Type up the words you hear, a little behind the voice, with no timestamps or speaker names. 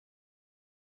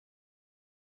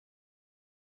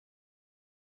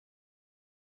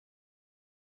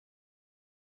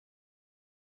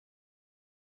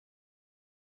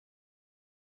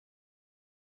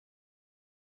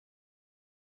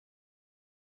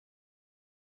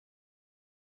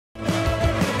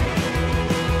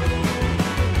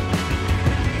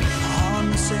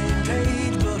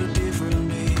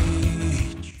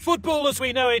Football as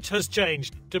we know it has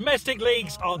changed. Domestic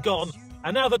leagues are gone,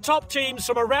 and now the top teams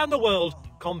from around the world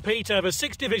compete over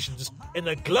 6 divisions in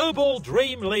the Global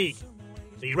Dream League.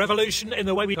 The revolution in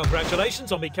the way we...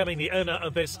 Congratulations on becoming the owner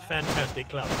of this fantastic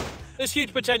club. There's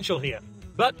huge potential here,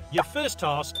 but your first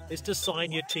task is to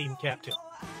sign your team captain.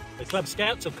 The club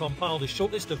scouts have compiled a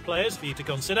short list of players for you to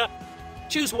consider.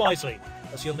 Choose wisely,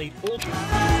 as you'll need all...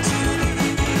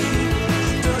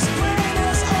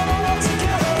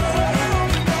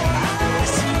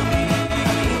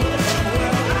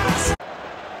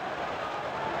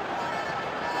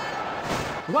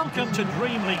 Welcome to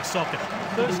Dream League Soccer.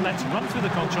 First, let's run through the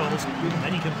controls, and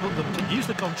then you can put them to use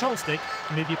the control stick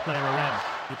to move your player around.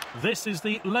 This is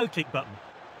the low kick button.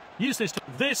 Use this to...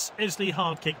 This is the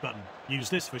hard kick button. Use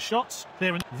this for shots,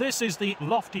 clearance. This is the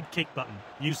lofted kick button.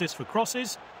 Use this for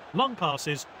crosses, long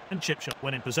passes, and chip shot.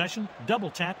 When in possession, double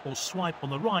tap or swipe on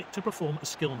the right to perform a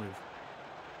skill move.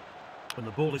 When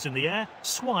the ball is in the air,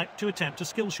 swipe to attempt a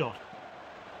skill shot.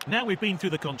 Now we've been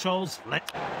through the controls,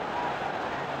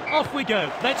 off we go.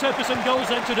 Let's hope for some goals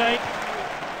then today.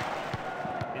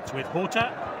 It's with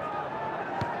Horta.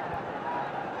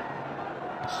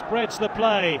 Spreads the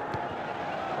play.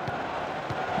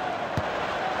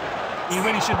 He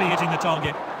really should be hitting the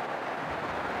target.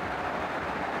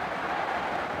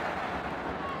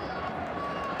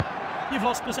 You've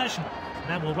lost possession.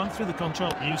 Now we'll run through the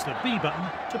control. Use the B button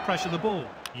to pressure the ball.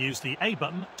 Use the A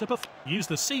button to use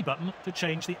the C button to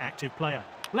change the active player.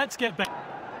 Let's get back.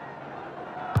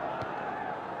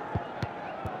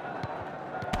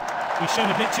 He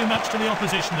showed a bit too much to the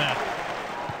opposition there.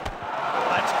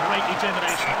 That's great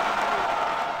determination.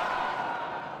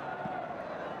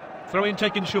 Throw in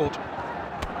taken short.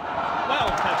 Well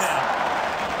cut out.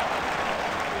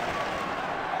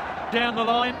 Down the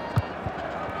line.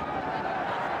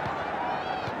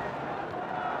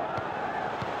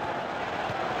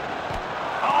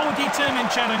 Oh,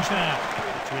 determined challenge there.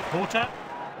 It's with Horta.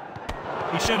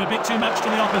 He showed a bit too much to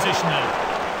the opposition there.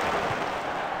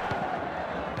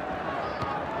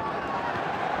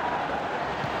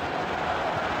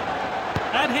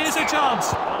 And here's a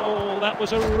chance. Oh, that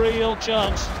was a real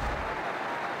chance.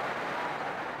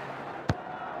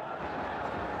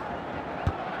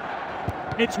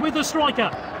 It's with the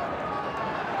striker.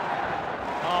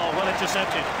 Oh, well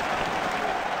intercepted.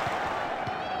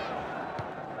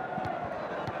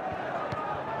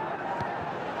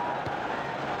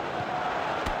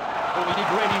 Oh, he did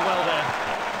really well there.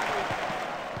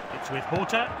 It's with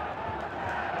Horta.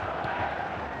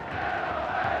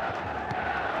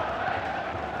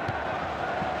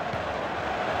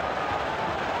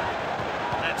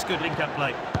 Good link-up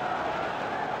play.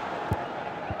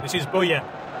 This is Boya.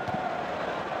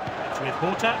 It's with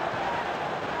Horta.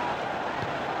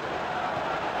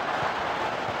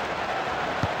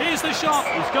 Here's the shot.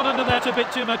 He's got under that a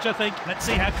bit too much, I think. Let's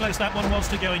see how close that one was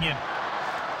to going in.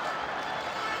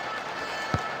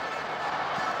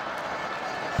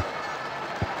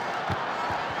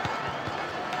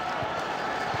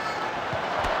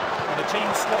 And the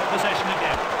team swap possession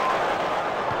again.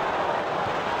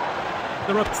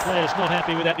 The player's not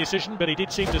happy with that decision, but he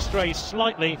did seem to stray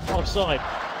slightly offside.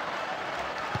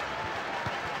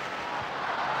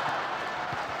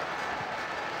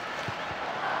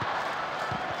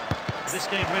 This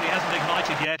game really hasn't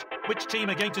ignited yet. Which team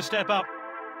are going to step up?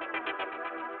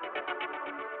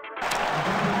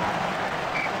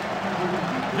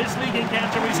 This league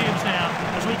encounter resumes now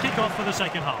as we kick off for the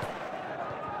second half.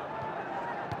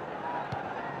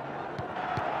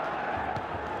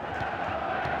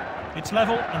 It's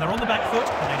level, and they're on the back foot,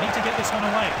 and they need to get this one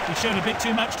away. He showed a bit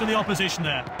too much to the opposition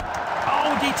there.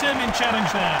 Oh, determined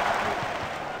challenge there.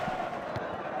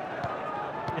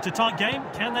 It's a tight game.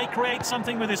 Can they create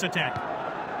something with this attack?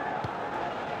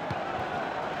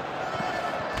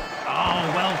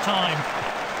 Oh, well timed.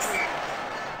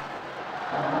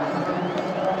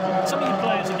 Some of you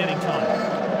players are getting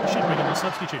tired. You should bring on a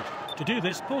substitute. To do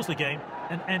this, pause the game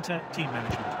and enter team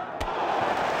management.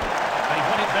 They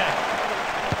won it back.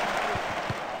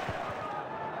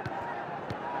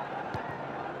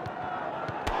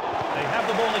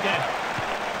 The ball again.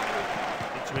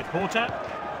 It's with Horta.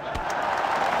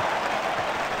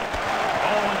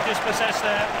 Oh, and dispossessed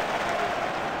there.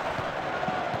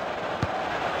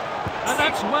 And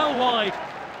that's well wide.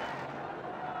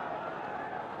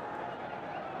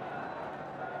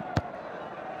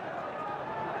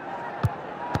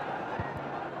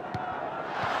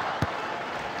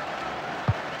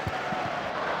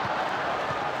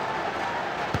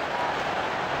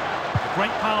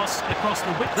 Great pass across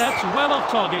the width. That's well off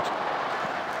target.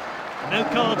 No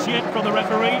cards yet from the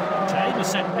referee. To aim a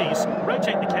set piece.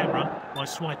 Rotate the camera by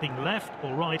swiping left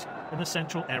or right in the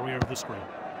central area of the screen.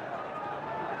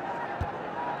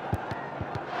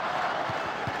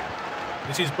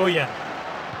 This is Boyan.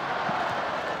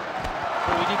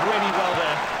 Oh, he did really well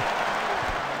there.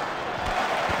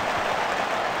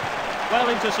 Well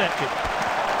intercepted.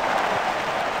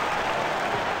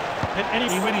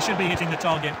 He really should be hitting the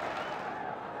target.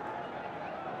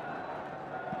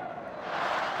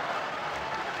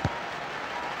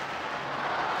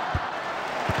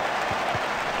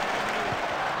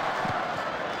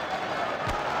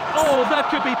 Oh, that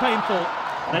could be painful.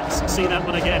 Let's see that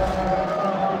one again.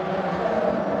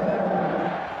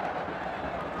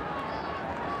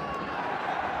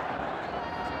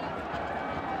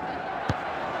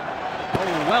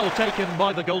 Oh, well taken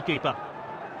by the goalkeeper.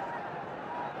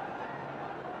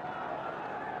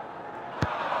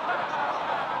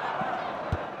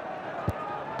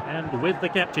 And with the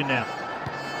captain now.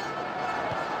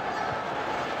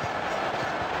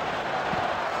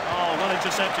 Oh, well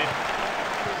intercepted.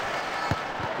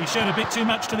 He showed a bit too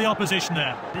much to the opposition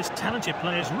there. This talented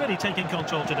player is really taking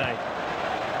control today.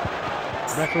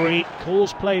 Referee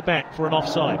calls play back for an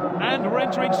offside. And we're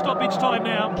entering stoppage time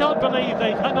now. Can't believe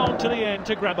they've hung on to the end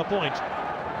to grab a point.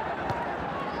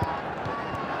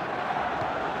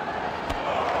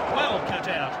 Well cut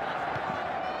out.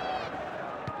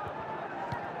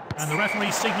 And the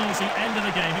referee signals the end of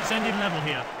the game. It's ended level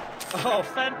here. Oh,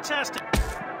 fantastic.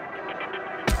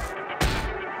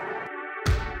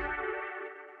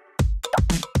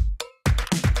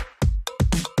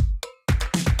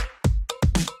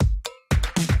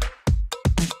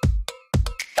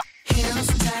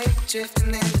 Drifting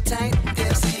in the tight,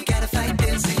 they'll say you gotta fight,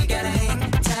 they'll say you gotta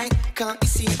hang tight. Can't you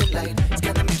see the light? It's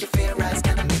gotta make you feel right, it's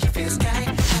gotta make you feel sky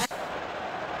high.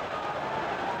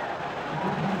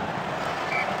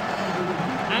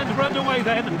 And run away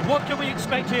then. What can we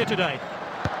expect here today?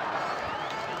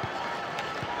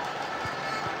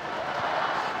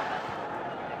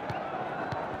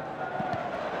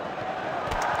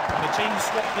 The team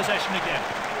swap possession again.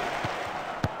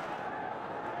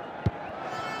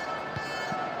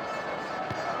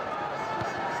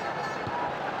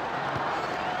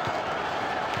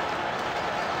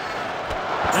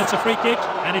 That's a free kick,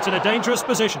 and it's in a dangerous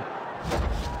position.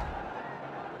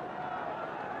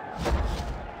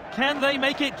 Can they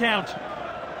make it count?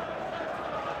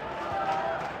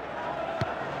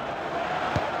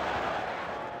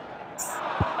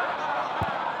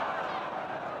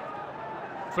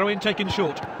 Throw-in taken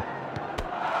short. They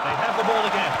have the ball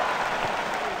again.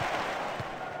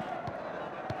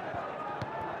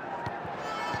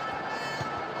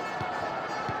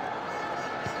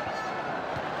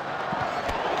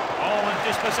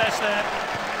 Dispossessed there.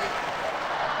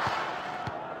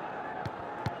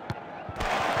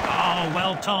 Oh,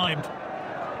 well timed.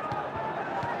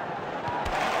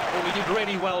 Oh, he did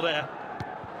really well there.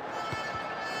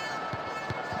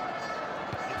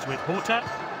 It's with Horta.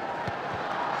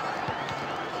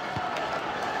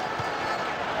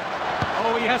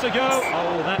 Oh, he has a go.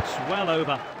 Oh, that's well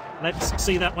over. Let's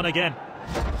see that one again.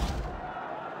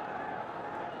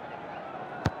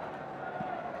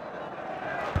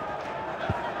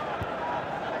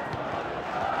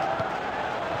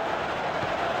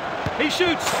 He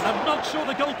shoots. I'm not sure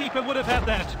the goalkeeper would have had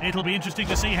that. It'll be interesting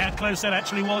to see how close that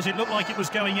actually was. It looked like it was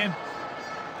going in.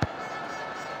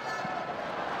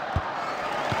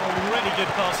 Oh, really good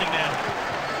passing now.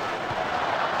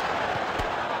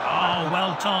 Oh,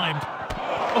 well timed.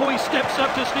 Oh, he steps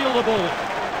up to steal the ball.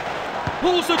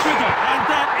 Pulls the trigger. And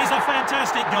that is a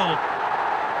fantastic goal.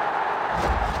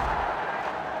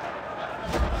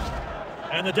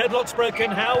 And the deadlock's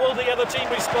broken. How will the other team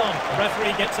respond? The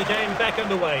referee gets the game back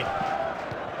underway.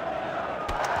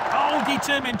 Oh,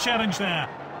 determined challenge there.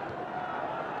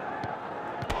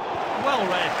 Well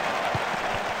read.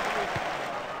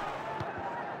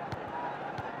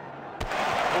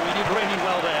 Oh, he did really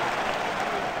well there.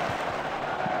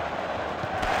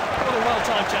 What a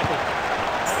well-timed tackle.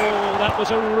 Oh, that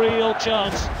was a real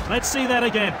chance. Let's see that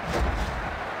again.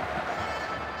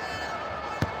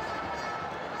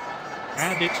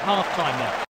 And it's half-time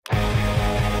now.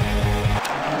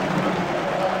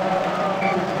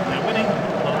 They're winning.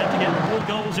 They'll have to get more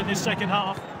goals in this second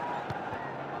half.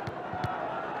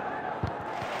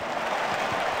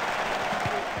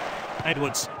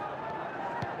 Edwards.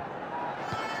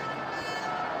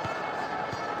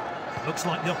 Looks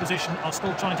like the opposition are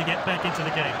still trying to get back into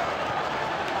the game.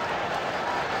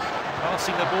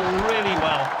 Passing the ball really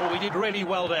well. Oh, he did really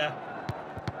well there.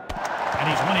 And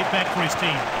he's won it back for his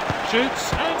team.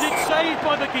 Shoots, and it's saved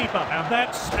by the keeper. And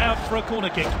that's out for a corner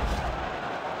kick.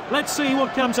 Let's see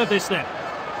what comes of this then.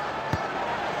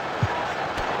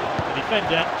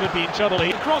 defender could be in trouble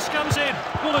here. The cross comes in.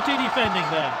 Quality defending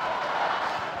there.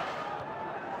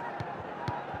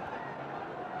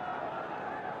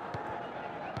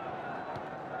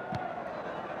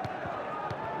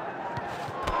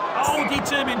 Oh,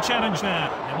 determined challenge there.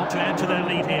 They want to add to their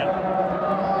lead here.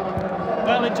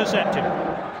 Well intercepted. Oh,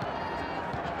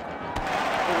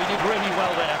 he did really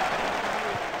well there.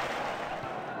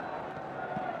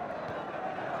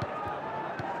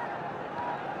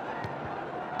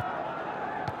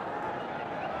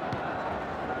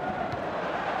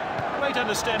 Great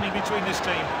understanding between this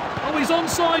team. Oh, he's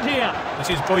onside here. This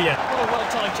is brilliant. What a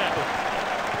well-timed tackle.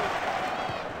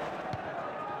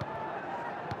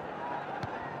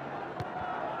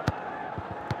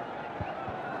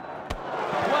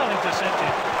 Well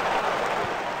intercepted.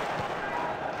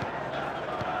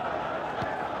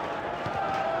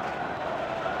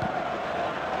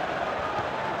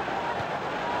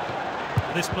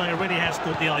 This player really has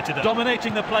caught the eye today.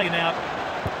 Dominating the play now.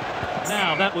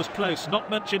 Now, that was close. Not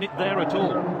much in it there at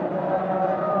all.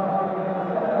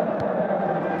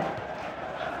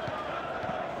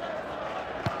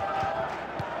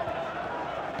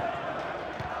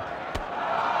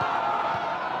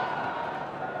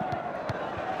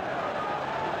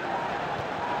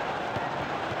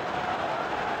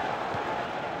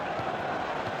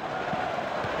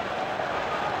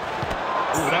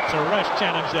 Oh, that's a rash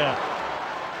challenge there.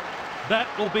 That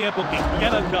will be a booking.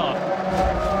 Yellow card.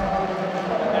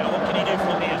 Now, what can he do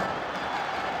from here?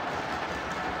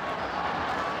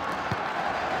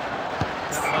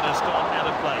 That one has gone out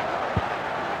of play.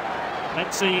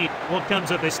 Let's see what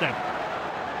comes of this then.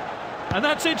 And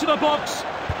that's into the box.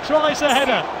 Tries a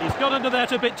header. He's got under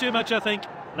that a bit too much, I think.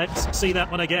 Let's see that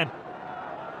one again.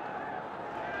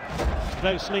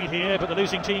 Close lead here, but the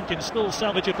losing team can still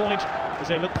salvage a point as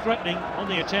they look threatening on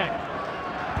the attack.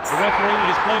 The referee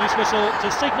has blown his whistle to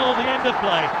signal the end of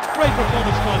play. Great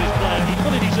performance by this player. He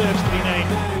fully deserves to be named